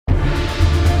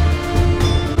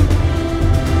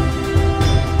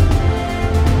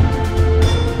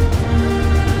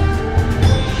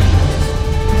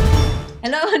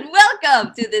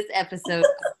welcome to this episode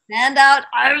of Stand Out.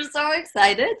 I'm so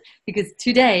excited because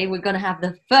today we're going to have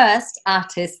the first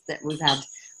artist that we've had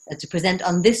to present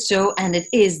on this show, and it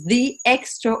is the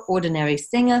extraordinary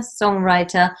singer,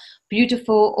 songwriter,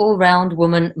 beautiful all-round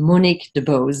woman, Monique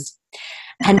DeBose.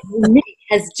 And Monique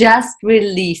has just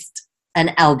released an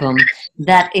album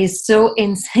that is so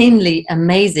insanely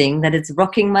amazing that it's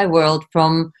rocking my world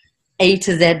from A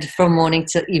to Z, from morning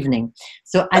till evening.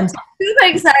 So I'm super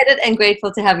excited and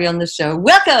grateful to have you on the show.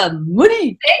 Welcome,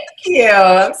 Monique. Thank you.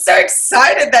 I'm so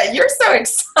excited that you're so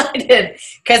excited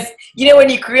because, you know, when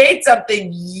you create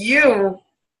something, you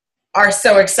are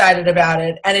so excited about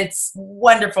it. And it's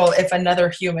wonderful if another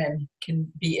human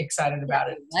can be excited about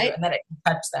it, right? Too, and that it can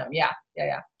touch them. Yeah.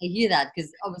 I hear that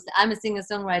because obviously I'm a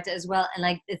singer-songwriter as well. And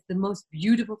like, it's the most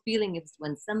beautiful feeling is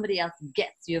when somebody else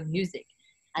gets your music.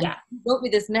 And you wrote me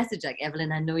this message like,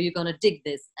 Evelyn, I know you're going to dig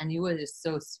this. And you were just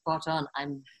so spot on.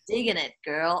 I'm digging it,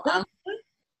 girl. I'm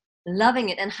loving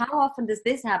it. And how often does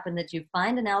this happen that you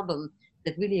find an album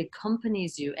that really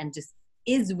accompanies you and just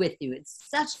is with you? It's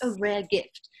such a rare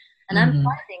gift. And I'm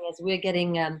finding as we're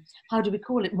getting, how do we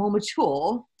call it, more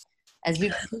mature, as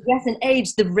we progress in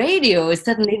age, the radio is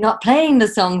suddenly not playing the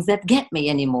songs that get me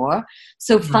anymore.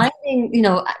 So finding, you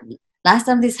know, last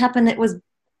time this happened, it was,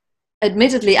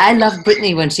 admittedly, I loved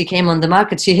Britney when she came on the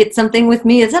market. She hit something with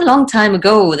me. It's a long time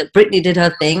ago that Britney did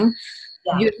her thing.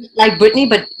 Yeah. You like Britney,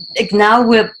 but like now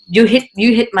you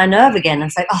hit my nerve again.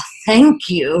 It's like, oh, thank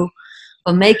you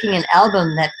for making an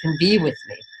album that can be with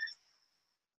me.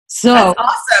 So that's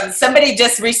awesome. Somebody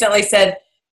just recently said,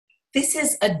 this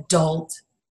is adult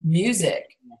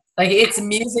music. Like it's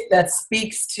music that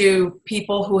speaks to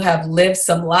people who have lived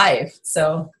some life.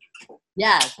 So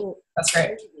yeah, that's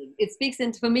great. It speaks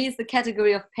into, for me, it's the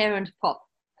category of parent pop.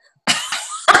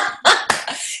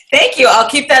 Thank you. I'll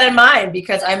keep that in mind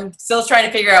because I'm still trying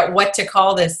to figure out what to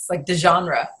call this, like the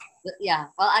genre. Yeah,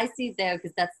 well, I see it there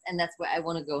because that's where I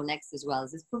want to go next as well.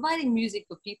 Is providing music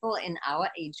for people in our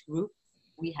age group.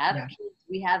 We have kids,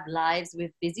 we have lives,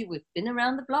 we're busy, we've been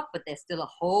around the block, but there's still a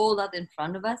whole lot in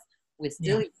front of us. We're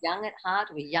still young at heart,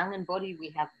 we're young in body,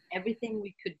 we have everything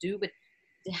we could do, but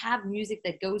to have music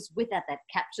that goes with that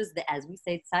captures the, as we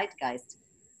say, zeitgeist,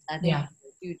 I think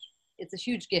it's a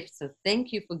huge gift. So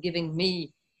thank you for giving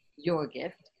me your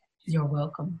gift. You're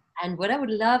welcome. And what I would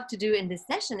love to do in this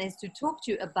session is to talk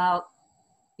to you about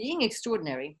being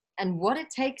extraordinary and what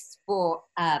it takes for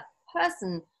a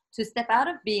person to step out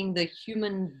of being the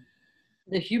human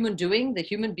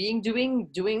being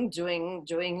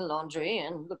doing laundry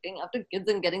and looking after kids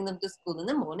and getting them to school in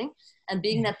the morning and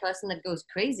being that person that goes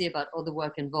crazy about all the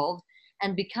work involved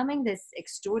and becoming this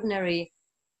extraordinary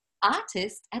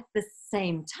artist at the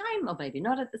same time, or maybe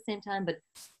not at the same time, but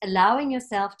allowing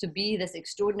yourself to be this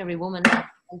extraordinary woman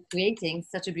and creating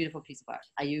such a beautiful piece of art.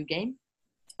 Are you game?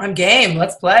 I'm game.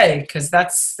 Let's play because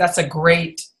that's a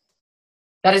great.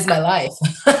 That is my life.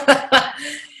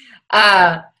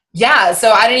 Yeah,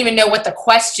 so I don't even know what the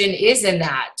question is in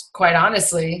that, quite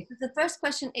honestly. The first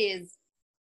question is,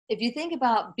 if you think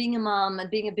about being a mom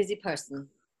and being a busy person,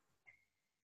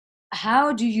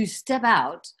 how do you step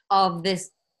out of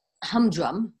this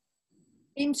humdrum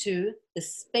into the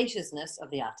spaciousness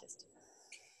of the artist?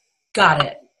 Got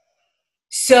it.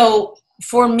 So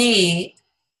for me,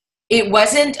 it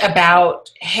wasn't about,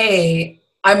 hey,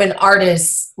 I'm an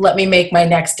artist, let me make my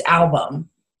next album.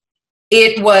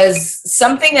 It was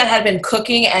something that had been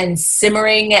cooking and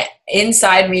simmering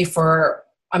inside me for,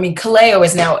 Kaleo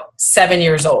is now 7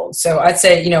 years old. So I'd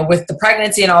say, with the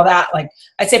pregnancy and all that,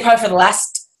 I'd say probably for the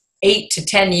last 8 to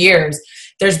 10 years,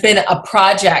 there's been a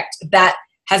project that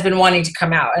has been wanting to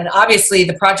come out. And obviously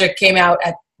the project came out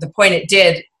at the point it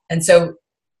did. And so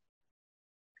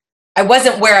I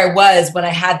wasn't where I was when I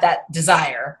had that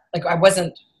desire. I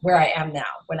wasn't where I am now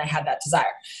when I had that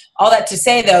desire. All that to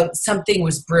say, though, something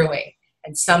was brewing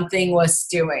and something was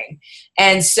stewing.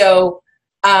 And so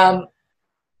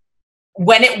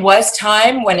when it was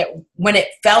time, when it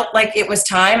felt like it was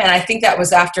time, and I think that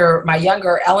was after my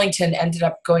younger Ellington ended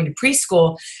up going to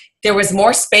preschool, there was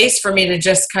more space for me to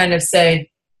just kind of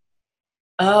say,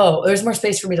 oh, there's more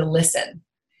space for me to listen.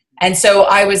 And so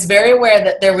I was very aware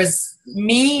that there was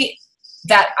me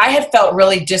that I had felt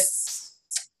really just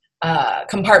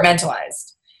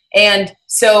compartmentalized. And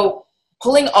so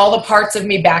pulling all the parts of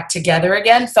me back together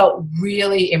again felt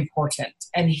really important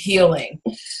and healing.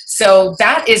 So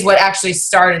that is what actually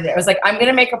started it. I was like, I'm going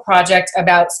to make a project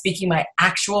about speaking my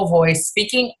actual voice,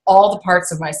 speaking all the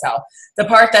parts of myself, the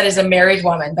part that is a married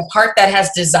woman, the part that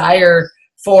has desire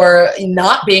for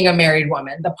not being a married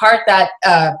woman, the part that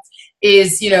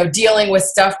is, dealing with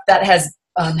stuff that has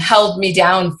held me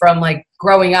down from like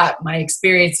growing up, my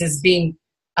experiences being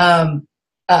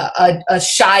a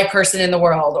shy person in the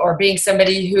world, or being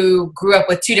somebody who grew up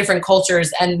with two different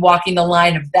cultures and walking the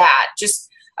line of that. Just,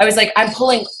 I was like, I'm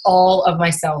pulling all of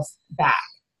myself back.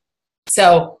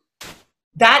 So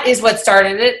that is what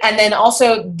started it. And then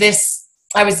also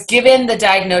I was given the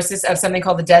diagnosis of something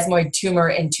called the desmoid tumor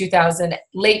in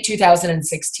late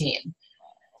 2016.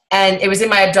 And it was in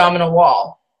my abdominal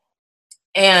wall.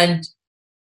 And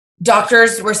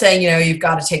doctors were saying, you've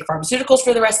got to take pharmaceuticals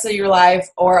for the rest of your life,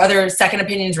 or other second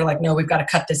opinions were like, no, we've got to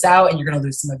cut this out and you're going to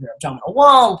lose some of your abdominal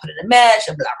wall and put it in mesh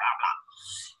and blah, blah,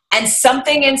 blah. And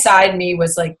something inside me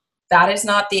was like, that is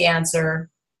not the answer.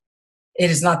 It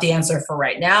is not the answer for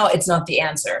right now. It's not the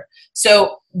answer.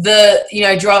 So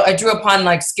I drew upon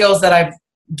like skills that I've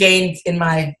gained in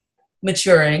my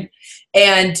maturing,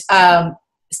 and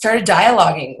started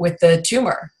dialoguing with the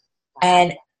tumor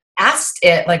and asked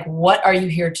it, like, what are you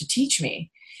here to teach me?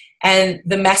 And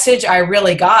the message I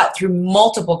really got through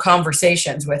multiple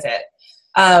conversations with it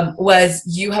was,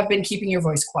 you have been keeping your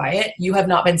voice quiet. You have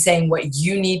not been saying what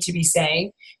you need to be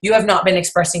saying. You have not been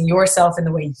expressing yourself in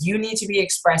the way you need to be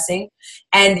expressing.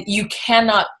 And you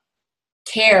cannot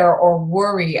care or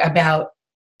worry about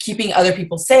keeping other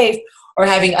people safe or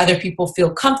having other people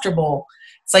feel comfortable.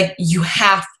 It's like, you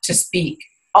have to speak.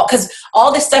 Because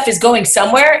all this stuff is going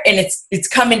somewhere, and it's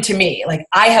coming to me. Like,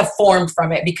 I have formed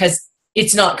from it because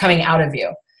it's not coming out of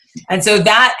you. And so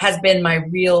that has been my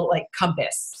real like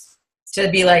compass,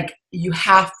 to be like, you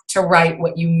have to write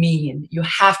what you mean. You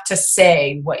have to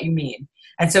say what you mean.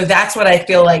 And so that's what I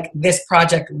feel like this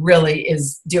project really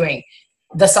is doing.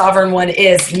 The Sovereign One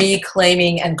is me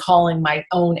claiming and calling my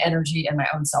own energy and my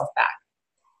own self back.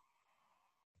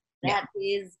 That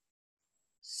is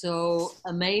so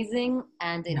amazing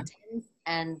and intense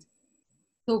and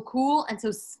so cool and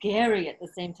so scary at the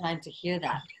same time to hear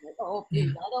that. Like, oh,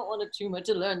 please, I don't want a tumor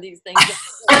to learn these things.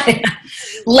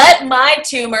 Let my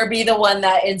tumor be the one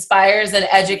that inspires and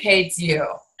educates you.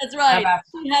 That's right.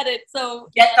 She had it. So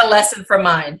get the lesson from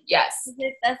mine. Yes.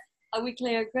 Are we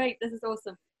clear? Great. This is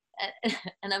awesome.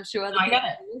 And I'm sure other people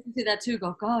who listen to that too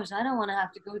go, gosh, I don't want to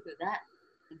have to go through that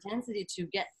intensity to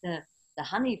get the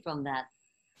honey from that.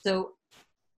 So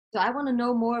I want to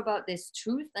know more about this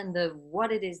truth and what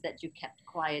it is that you kept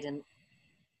quiet, and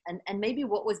maybe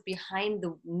what was behind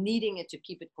the needing it to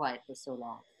keep it quiet for so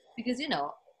long. Because,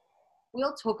 we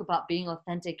all talk about being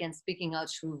authentic and speaking our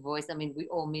true voice. I mean, we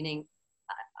all, meaning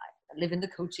I live in the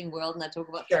coaching world and I talk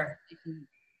about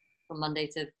from Monday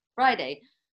to Friday.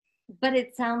 But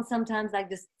it sounds sometimes like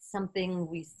just something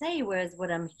we say, whereas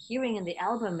what I'm hearing in the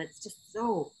album, it's just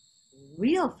so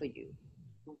real for you.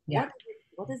 Yeah.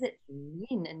 What does it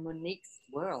mean in Monique's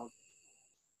world?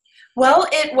 Well,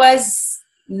 it was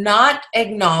not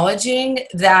acknowledging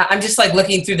that. I'm just like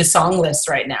looking through the song list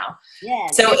right now. Yeah.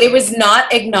 So it was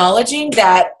not acknowledging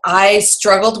that I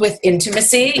struggled with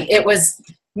intimacy. It was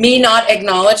me not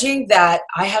acknowledging that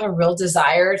I have a real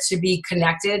desire to be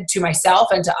connected to myself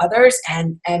and to others,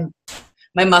 and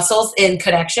my muscles in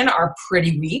connection are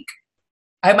pretty weak.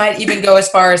 I might even go as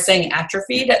far as saying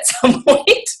atrophied at some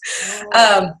point.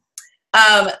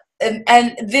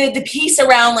 And the piece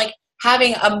around like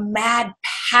having a mad,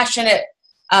 passionate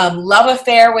love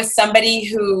affair with somebody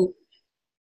who,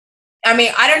 I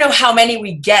mean, I don't know how many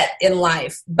we get in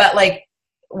life, but like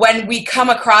when we come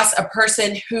across a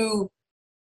person who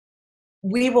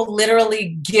we will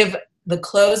literally give the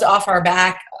clothes off our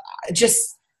back,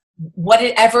 just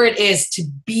whatever it is to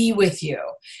be with you,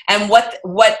 and what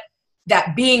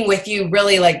that being with you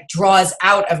really like draws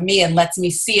out of me and lets me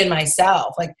see in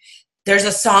myself. Like there's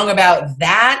a song about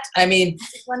that. I mean,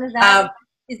 what is that?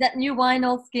 Is that New Wine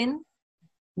Old Skin?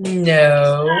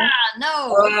 No.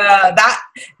 No.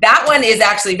 That one is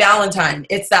actually Valentine.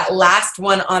 It's that last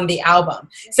one on the album.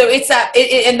 So it's that,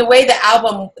 and the way the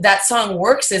album, that song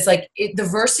works is like, the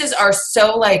verses are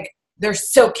so like, they're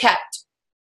so kept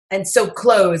and so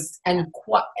closed and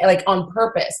like on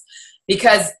purpose,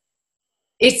 because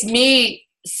it's me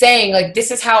saying like,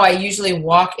 this is how I usually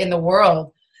walk in the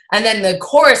world. And then the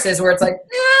choruses where it's like,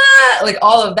 like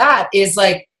all of that is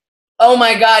like, oh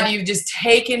my God, you've just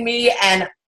taken me and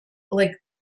like,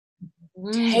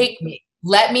 take me,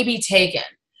 let me be taken.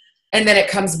 And then it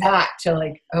comes back to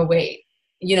like, oh wait,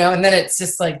 and then it's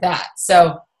just like that.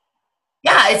 So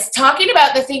yeah, it's talking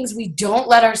about the things we don't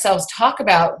let ourselves talk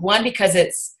about. One, because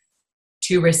it's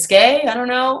too risque. I don't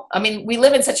know. I mean, we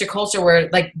live in such a culture where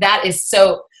like that is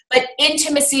so, but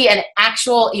intimacy and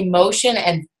actual emotion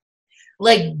and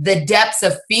like the depths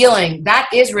of feeling, that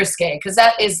is risque, because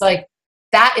that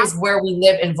is where we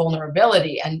live in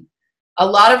vulnerability. And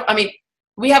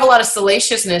we have a lot of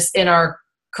salaciousness in our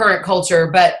current culture,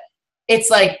 but it's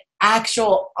like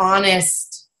actual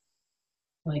honest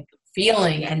like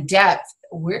feeling and depth.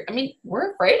 We're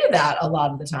afraid of that a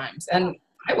lot of the times. And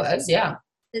I was, yeah.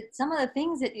 Some of the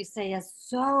things that you say are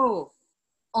so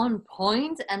on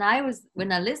point. And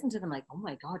when I listened to them, like, oh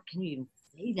my God, can you even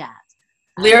say that?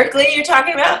 Lyrically, you're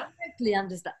talking about? Lyrically, I'm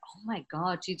just like, oh my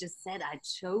God, she just said, I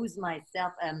chose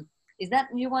myself. Is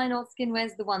that New Wine Old Skin?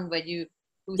 Where's the one where you...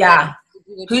 Yeah.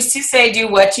 Who's to say, do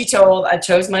what you told? I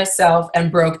chose myself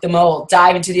and broke the mold.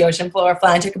 Dive into the ocean floor,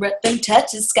 fly and take a breath, then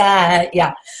touch the sky.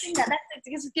 Yeah.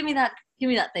 Just give me that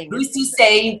thing. Who's to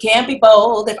say you can't be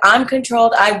bold? If I'm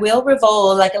controlled, I will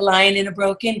revolt like a lion in a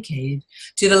broken cage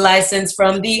to the license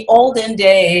from the olden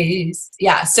days.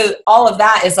 Yeah. So all of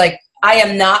that is like, I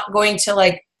am not going to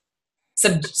like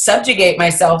subjugate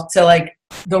myself to like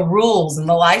the rules and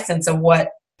the license of what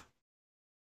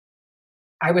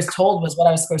I was told was what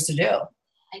I was supposed to do.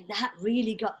 And that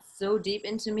really got so deep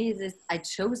into me. This, I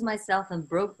chose myself and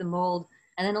broke the mold.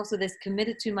 And then also this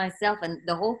committed to myself. And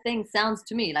the whole thing sounds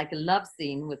to me like a love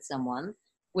scene with someone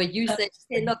where you say,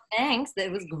 hey, look, thanks,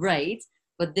 that was great,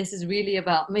 but this is really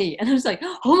about me. And I was like,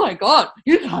 oh my God,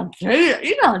 you can't say it.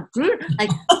 You can't do it.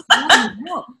 Like,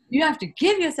 no, you have to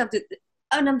give yourself to,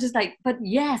 and I'm just like, but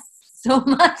yes, so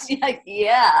much. Like,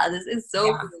 yeah, this is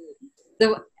so good.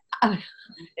 So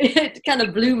it kind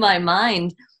of blew my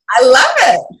mind. I love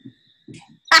it.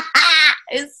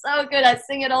 It's so good. I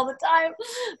sing it all the time.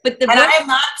 But I am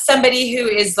not somebody who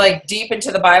is like deep into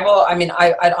the Bible. I mean,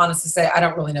 I'd honestly say I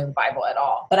don't really know the Bible at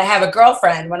all. But I have a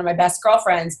girlfriend, one of my best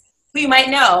girlfriends, who you might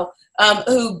know,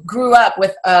 who grew up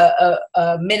with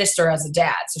a minister as a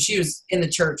dad. So she was in the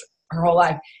church her whole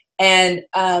life. And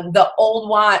the old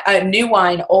wine, new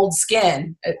wine, old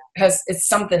skin, it's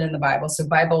something in the Bible. So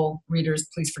Bible readers,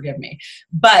 please forgive me.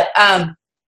 But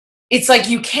it's like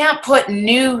you can't put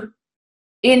new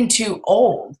into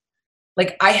old.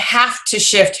 Like I have to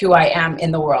shift who I am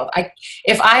in the world.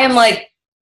 If I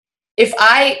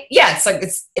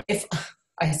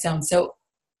sound so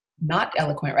not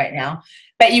eloquent right now,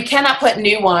 but you cannot put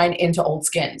new wine into old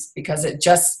skins because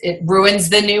it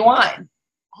ruins the new wine.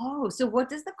 Oh, so what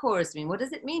does the chorus mean? What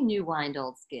does it mean, new wine,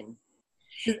 old skin?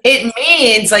 It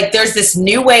means like there's this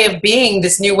new way of being,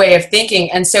 this new way of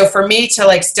thinking. And so for me to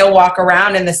like still walk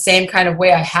around in the same kind of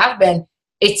way I have been,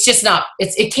 it's just not,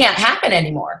 it can't happen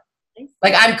anymore.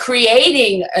 Like I'm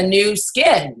creating a new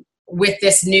skin with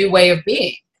this new way of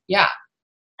being. Yeah.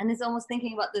 And it's almost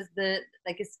thinking about this,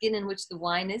 like a skin in which the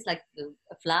wine is, like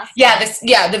a flask. Yeah,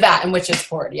 the vat in which it's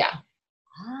poured. Yeah.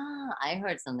 Ah, I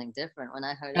heard something different when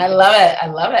I heard it. I love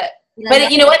it.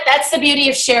 But you know what? That's the beauty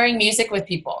of sharing music with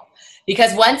people.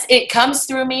 Because once it comes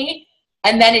through me,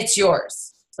 and then it's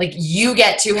yours. Like you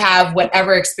get to have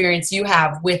whatever experience you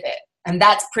have with it. And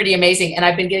that's pretty amazing. And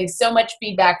I've been getting so much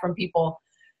feedback from people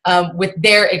with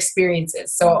their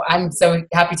experiences. So I'm so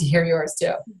happy to hear yours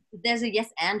too. There's a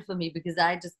yes and for me because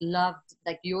I just loved,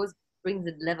 like yours brings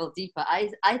it a level deeper. I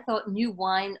thought new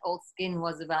wine, old skin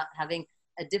was about having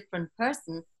a different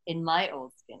person in my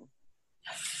old skin.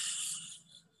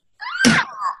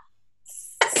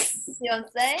 You know what I'm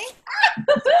saying?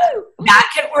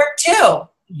 That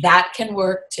can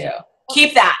work too.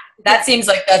 Keep that. That seems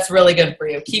like that's really good for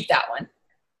you. Keep that one.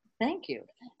 Thank you.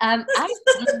 I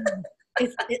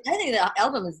think the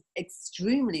album is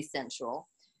extremely sensual.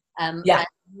 Yeah. I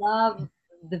love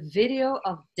the video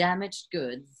of Damaged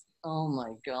Goods. Oh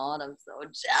my God, I'm so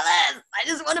jealous. I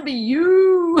just want to be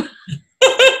you.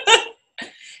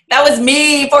 That was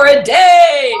me for a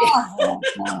day.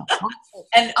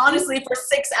 And honestly, for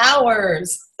 6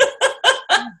 hours.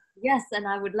 Yes, and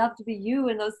I would love to be you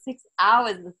in those 6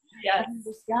 hours. Yes.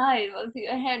 The sky,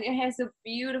 your hair is so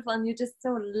beautiful, and you're just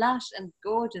so lush and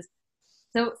gorgeous.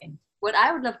 So what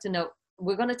I would love to know,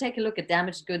 we're going to take a look at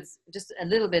Damaged Goods, just a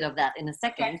little bit of that in a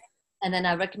second. Okay. And then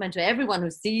I recommend to everyone who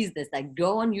sees this, like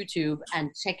go on YouTube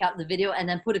and check out the video and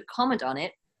then put a comment on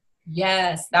it.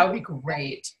 Yes, that would be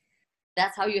great.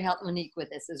 That's how you help Monique with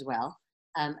this as well.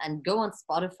 And go on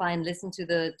Spotify and listen to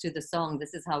the song.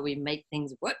 This is how we make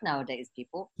things work nowadays,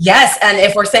 people. Yes, and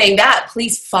if we're saying that,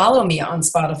 please follow me on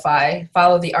Spotify.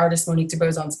 Follow the artist Monique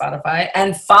DuBose on Spotify,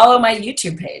 and follow my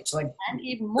YouTube page. Like, and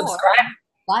even more, subscribe.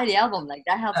 Buy the album. Like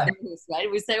that helps the news, right?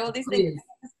 We say all these things.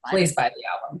 Please buy the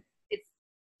album. It's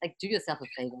like do yourself a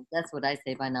favor. That's what I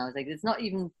say by now. It's like it's not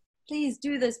even. Please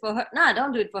do this for her. Nah,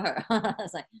 don't do it for her.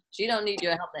 It's like she don't need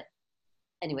your help.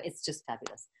 Anyway, it's just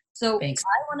fabulous. So thanks.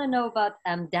 I want to know about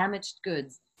Damaged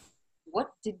Goods.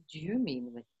 What did you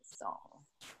mean with the song?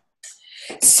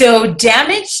 So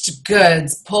Damaged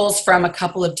Goods pulls from a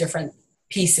couple of different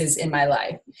pieces in my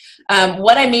life.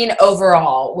 What I mean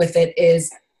overall with it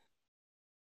is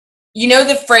you know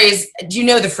the phrase, do you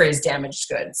know the phrase damaged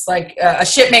goods? Like a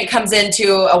shipment comes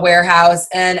into a warehouse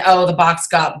and, oh, the box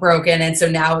got broken. And so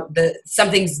now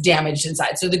something's damaged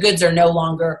inside. So the goods are no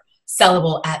longer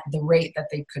sellable at the rate that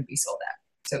they could be sold at.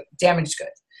 So damaged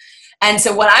goods. And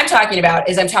so what I'm talking about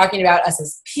is I'm talking about us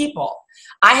as people.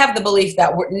 I have the belief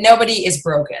that nobody is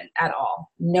broken at all.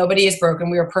 Nobody is broken.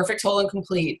 We are perfect, whole, and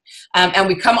complete. And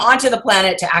we come onto the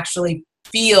planet to actually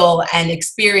feel and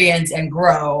experience and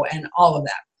grow and all of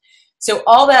that. So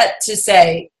all that to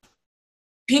say,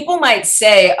 people might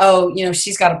say, oh, you know,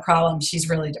 she's got a problem. She's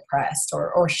really depressed.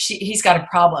 Or he's got a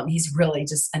problem. He's really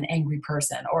just an angry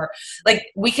person. Or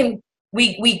like we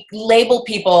label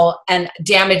people and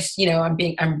damage, you know,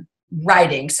 I'm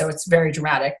writing, so it's very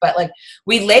dramatic, but like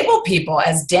we label people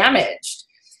as damaged.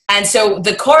 And so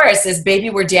the chorus is, baby,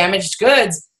 we're damaged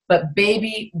goods, but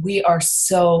baby, we are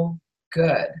so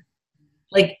good.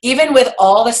 Like even with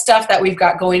all the stuff that we've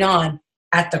got going on,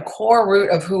 at the core root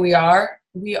of who we are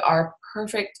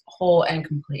perfect, whole, and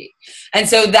complete. And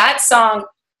so that song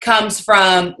comes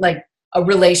from like a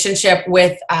relationship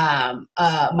with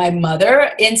my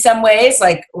mother in some ways.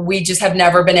 Like we just have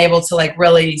never been able to like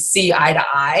really see eye to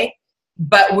eye,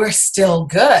 but we're still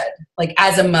good. Like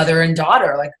as a mother and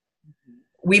daughter, like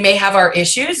we may have our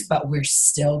issues, but we're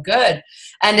still good.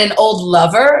 And an old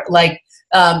lover, like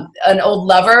an old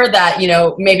lover that, you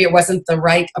know, maybe it wasn't the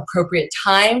right appropriate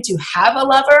time to have a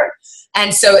lover.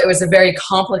 And so it was a very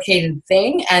complicated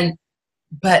thing.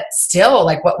 But still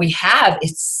like what we have,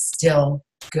 it's still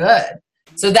good.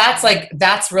 So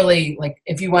that's really like,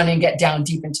 if you want to get down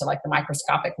deep into like the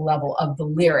microscopic level of the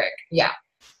lyric. Yeah.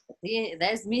 Yeah,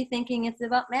 there's me thinking it's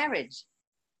about marriage.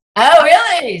 Oh,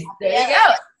 really? There you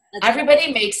go.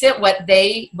 Everybody makes it what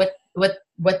they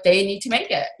need to make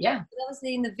it. Yeah.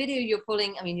 Obviously, in the video you're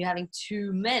pulling, I mean, you're having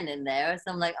two men in there,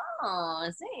 so I'm like, oh,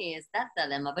 see, it's that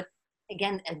dilemma. But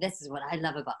again, and this is what I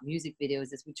love about music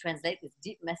videos is we translate this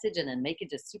deep message and then make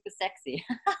it just super sexy.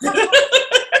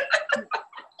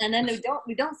 And then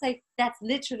we don't say that's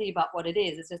literally about what it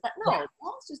is. It's just that no,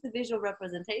 it's just a visual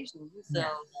representation. So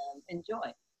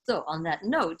enjoy. So on that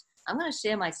note, I'm going to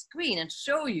share my screen and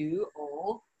show you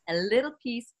all a little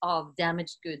piece of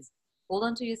damaged goods. Hold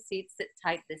on to your seat, sit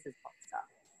tight. This is Popstar.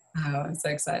 Oh, I'm so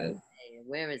excited. Hey,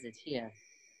 where is it here?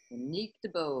 Monique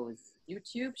DeBose.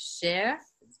 YouTube, share.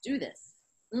 Let's do this.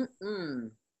 Look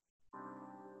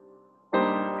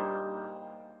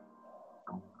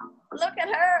at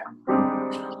her.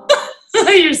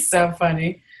 You're so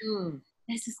funny. Look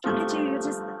at you. You're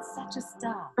just such a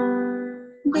star.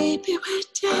 Baby, we're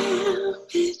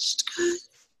damaged goods.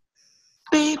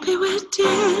 Baby, we're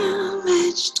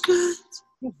damaged goods.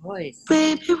 Your voice.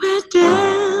 Baby, we're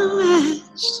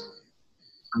damaged.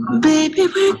 Baby,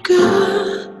 we're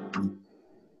good.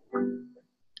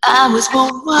 I was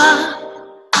born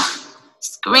wild,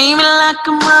 screaming like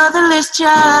a motherless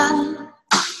child.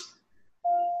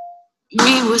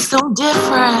 We were so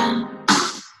different.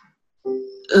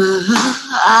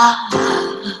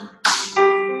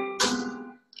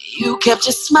 You kept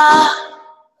your smile,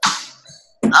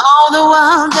 all the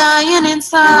while dying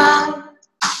inside.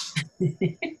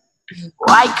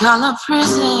 White collar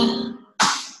prison.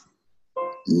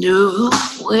 No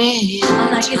way.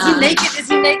 I'm like, is he naked? Is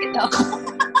he naked? No.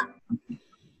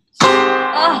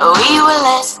 We were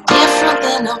less different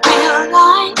than I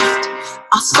realized.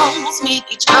 Our souls meet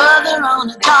each other on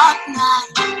a dark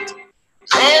night.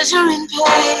 Pleasure and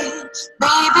pain.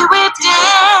 Baby, we're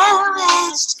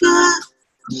damaged good.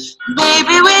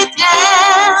 Baby, we're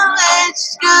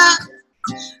damaged good.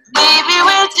 Baby,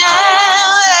 we're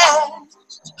damaged.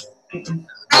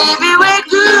 Baby, we're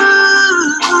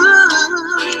good.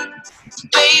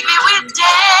 Baby, we're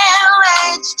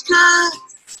damaged good.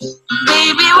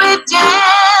 Baby, we're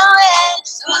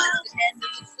damaged good.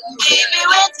 Baby,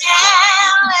 we're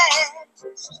damaged.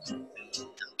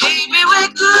 Baby,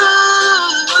 we're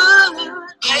good.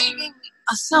 Baby, we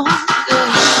are so good.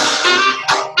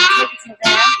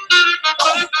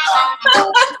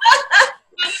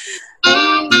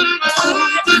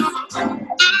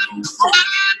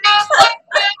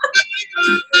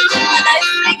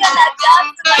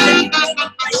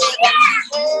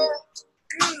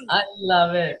 I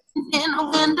love it. In a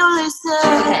windowless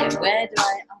Okay, where do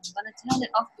I'm gonna turn it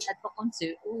off. I don't want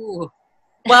to. Ooh.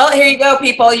 Well, here you go,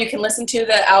 people. You can listen to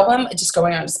the album just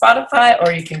going on to Spotify,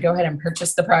 or you can go ahead and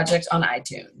purchase the project on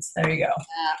iTunes. There you go.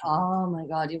 Oh my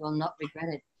God, you will not regret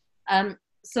it.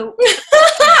 So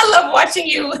I love watching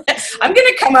you. I'm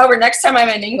gonna come over next time I'm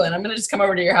in England. I'm gonna just come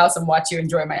over to your house and watch you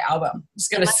enjoy my album. I'm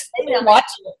just gonna sit and watch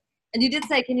it. And you did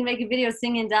say, can you make a video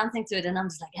singing and dancing to it? And I'm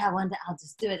just like, yeah, one day I'll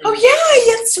just do it. Oh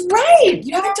yeah, that's right.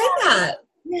 You haven't done that.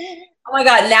 Oh my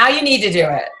God, now you need to do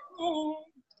it.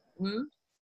 Hmm?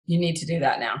 You need to do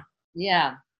that now.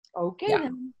 Yeah. Okay Yeah.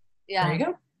 then. Yeah. There you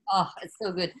go. Oh, it's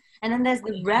so good. And then there's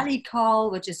the rally call,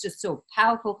 which is just so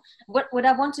powerful. What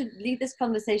I want to leave this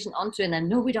conversation onto, and I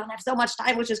know we don't have so much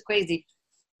time, which is crazy,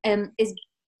 is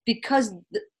because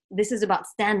this is about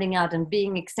standing out and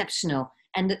being exceptional.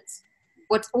 And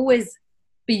what's always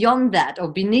beyond that or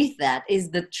beneath that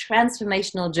is the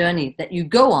transformational journey that you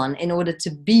go on in order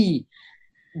to be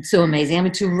so amazing. I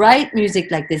mean, to write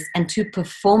music like this and to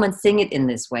perform and sing it in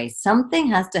this way, something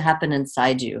has to happen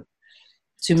inside you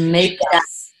to make that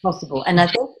possible. And I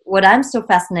think what I'm so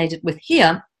fascinated with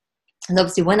here, and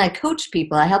obviously when I coach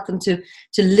people, I help them to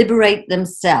liberate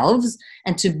themselves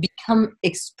and to become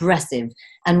expressive.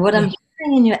 And what I'm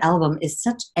hearing in your album is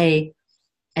such a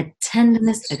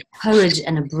tenderness, a courage,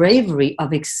 and a bravery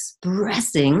of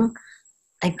expressing.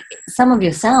 Like, some of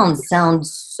your sounds sound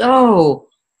so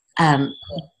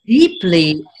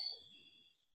deeply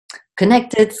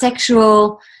connected,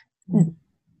 sexual,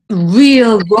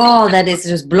 real, raw, that is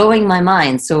just blowing my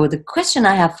mind. So the question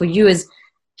I have for you is,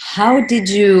 how does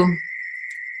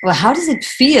it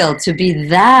feel to be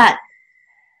that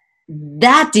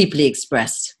deeply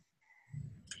expressed?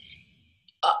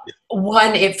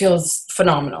 One, it feels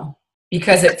phenomenal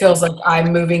because it feels like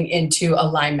I'm moving into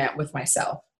alignment with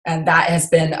myself. And that has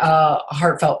been a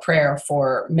heartfelt prayer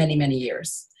for many, many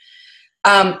years.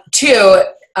 Two,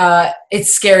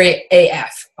 it's scary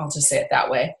AF. I'll just say it that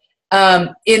way.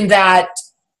 In that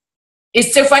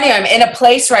it's so funny. I'm in a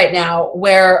place right now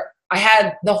where I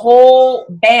had the whole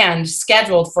band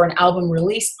scheduled for an album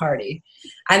release party.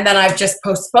 And then I've just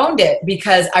postponed it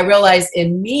because I realized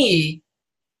in me,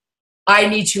 I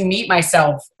need to meet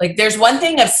myself. Like, there's one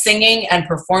thing of singing and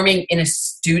performing in a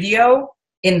studio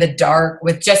in the dark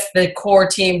with just the core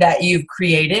team that you've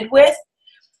created with.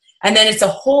 And then it's a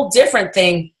whole different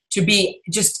thing to be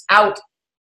just out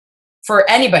for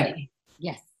anybody.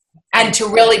 Yes. And to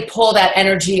really pull that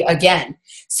energy again.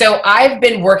 So I've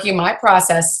been working my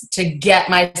process to get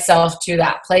myself to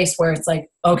that place where it's like,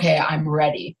 okay, I'm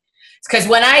ready. Because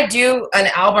when I do an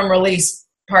album release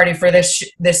party for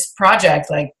this project,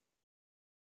 like,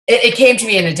 it came to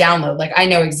me in a download. Like, I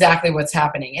know exactly what's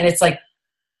happening. And it's like,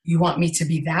 you want me to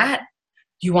be that?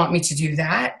 You want me to do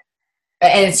that?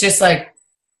 And it's just like,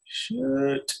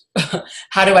 shit.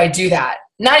 How do I do that?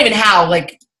 Not even how,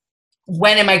 like,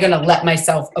 when am I going to let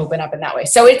myself open up in that way?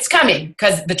 So it's coming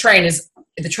because the train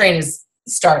is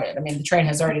started. I mean, the train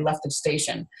has already left the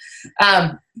station.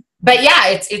 But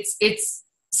yeah, it's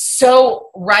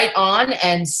so right on.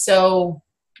 And so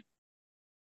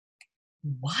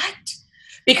what?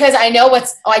 Because I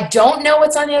don't know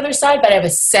what's on the other side, but I have a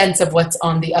sense of what's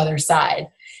on the other side.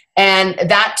 And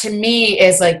that to me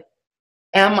is like,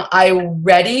 am I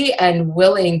ready and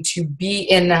willing to be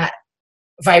in that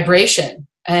vibration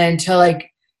and to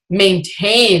like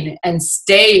maintain and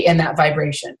stay in that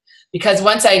vibration? Because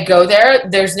once I go there,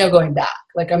 there's no going back.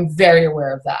 Like, I'm very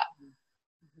aware of that.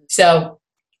 So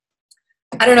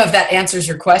I don't know if that answers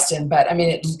your question, but I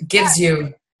mean, it gives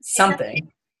you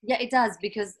something. Yeah, it does,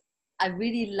 because I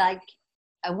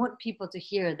want people to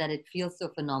hear that it feels so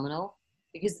phenomenal,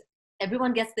 because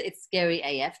everyone gets the it's scary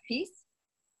AF piece,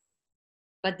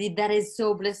 but that is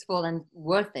so blissful and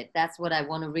worth it. That's what I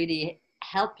want to really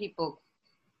help people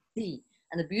see.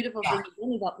 And the beautiful thing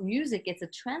again about music, it's a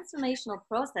transformational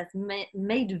process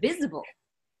made visible.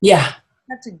 Yeah.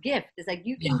 That's a gift. It's like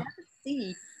you can never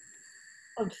see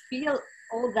or feel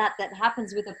all that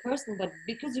happens with a person, but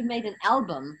because you made an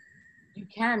album, you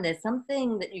can. There's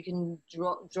something that you can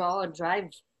draw and drive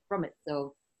from it.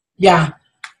 So yeah, it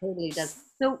totally does.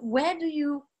 So where do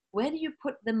you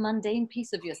put the mundane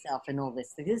piece of yourself in all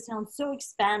this? This sounds so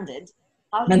expanded.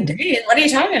 Mundane? What are you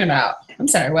talking about? I'm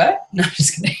sorry, what? No, I'm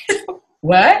just kidding.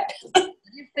 What?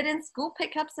 You fit in school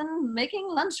pickups and making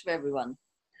lunch for everyone.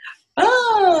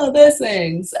 Oh, those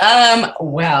things.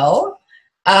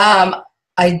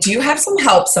 I do have some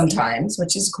help sometimes,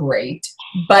 which is great.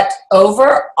 But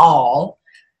overall,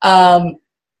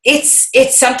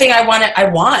 it's something I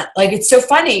want. Like, it's so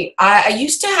funny. I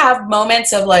used to have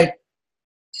moments of like,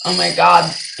 oh my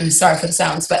God, I'm sorry for the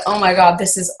sounds, but oh my God,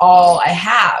 this is all I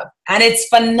have. And it's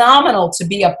phenomenal to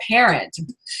be a parent.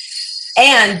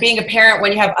 And being a parent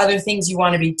when you have other things you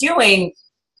want to be doing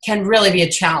can really be a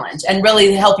challenge and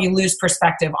really help you lose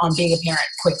perspective on being a parent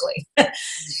quickly.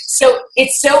 So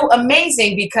it's so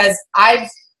amazing because I've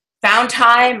found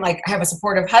time. Like, I have a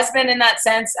supportive husband in that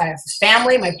sense. I have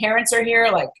family. My parents are here.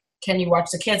 Like, can you watch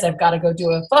the kids? I've got to go do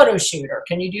a photo shoot, or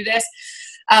can you do this?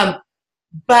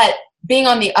 But being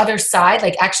on the other side,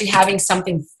 like actually having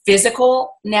something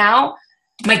physical now,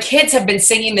 my kids have been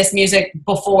singing this music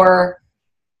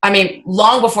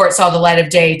long before it saw the light of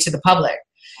day to the public.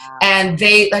 Wow. And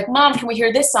they like, Mom, can we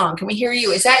hear this song? Can we hear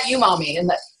you? Is that you, Mommy?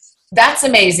 And that's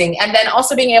amazing. And then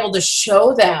also being able to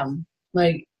show them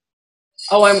like,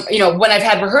 oh, when I've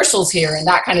had rehearsals here and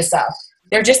that kind of stuff,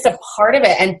 they're just a part of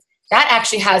it. And that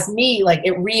actually has me, like,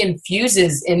 it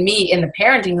reinfuses in me in the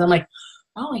parenting. I'm like,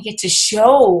 oh, I get to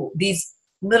show these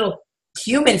little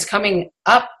humans coming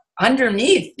up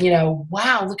underneath,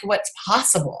 wow, look at what's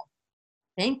possible.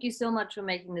 Thank you so much for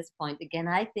making this point. Again,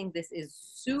 I think this is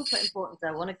super important.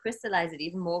 I want to crystallize it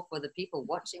even more for the people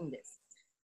watching this.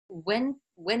 When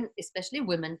especially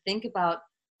women think about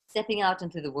stepping out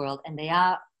into the world and they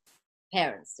are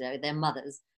parents, they're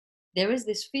mothers, there is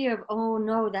this fear of, oh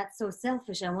no, that's so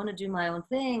selfish. I want to do my own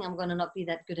thing. I'm going to not be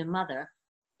that good a mother.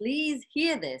 Please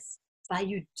hear this. By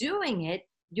you doing it,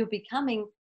 you're becoming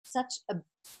such a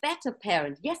better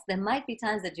parent. Yes, there might be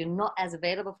times that you're not as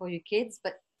available for your kids,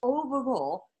 but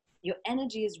overall, your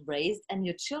energy is raised and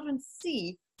your children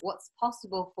see what's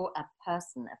possible for a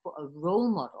person, for a role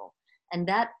model. And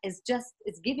that is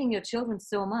it's giving your children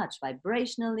so much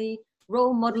vibrationally,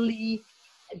 role model-y,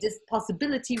 just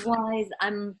possibility-wise.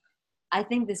 I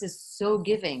think this is so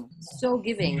giving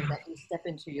that you step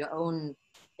into your own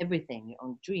everything, your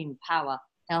own dream, power,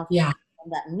 health. Yeah. On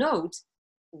that note,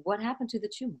 what happened to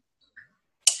the tumor?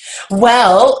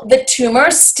 Well, the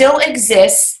tumor still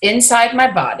exists inside my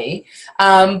body,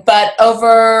 but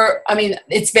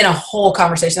it's been a whole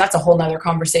conversation. That's a whole nother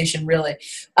conversation, really.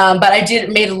 But I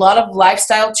made a lot of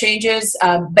lifestyle changes,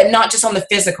 but not just on the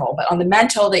physical, but on the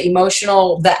mental, the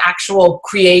emotional, the actual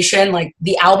creation, like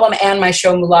the album and my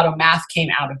show Mulatto Math came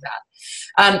out of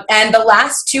that. And the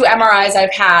last 2 MRIs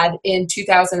I've had in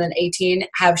 2018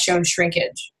 have shown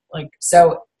shrinkage.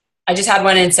 So I just had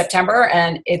one in September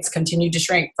and it's continued to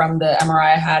shrink from the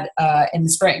MRI I had in the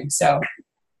spring. So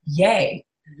yay.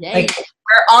 Like,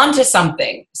 we're on to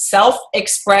something.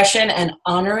 Self-expression and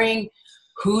honoring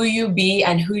who you be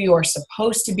and who you are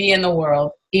supposed to be in the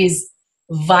world is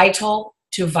vital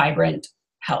to vibrant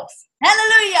health.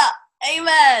 Hallelujah.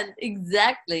 Amen.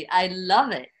 Exactly. I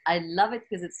love it. I love it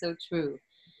because it's so true.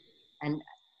 And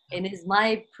it is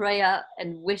my prayer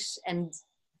and wish and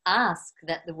ask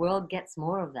that the world gets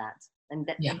more of that, and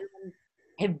that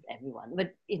everyone,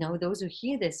 but those who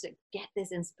hear this get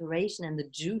this inspiration and the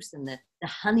juice and the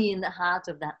honey in the heart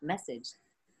of that message.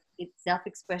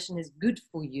 Self-expression is good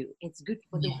for you. It's good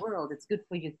for the world. It's good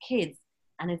for your kids.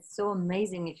 And it's so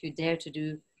amazing if you dare to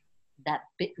do that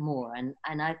bit more. And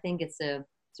I think it's a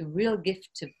real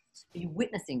gift to be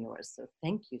witnessing yours. So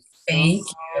thank you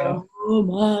so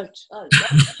much.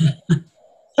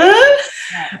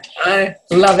 I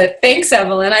love it. Thanks,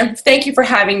 Evelyn. Thank you for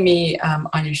having me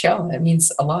on your show. That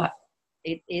means a lot.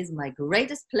 It is my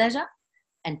greatest pleasure.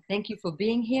 And thank you for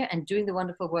being here and doing the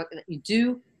wonderful work that you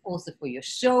do. Also for your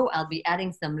show. I'll be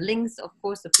adding some links, of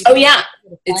course.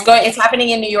 It's happening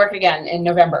in New York again in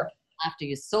November. After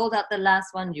you sold out the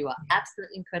last one, you are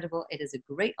absolutely incredible. It is a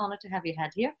great honor to have you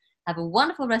had here. Have a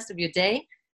wonderful rest of your day.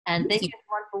 And thank you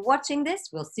everyone for watching this.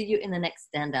 We'll see you in the next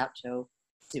Standout show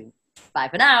soon. Bye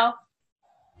for now.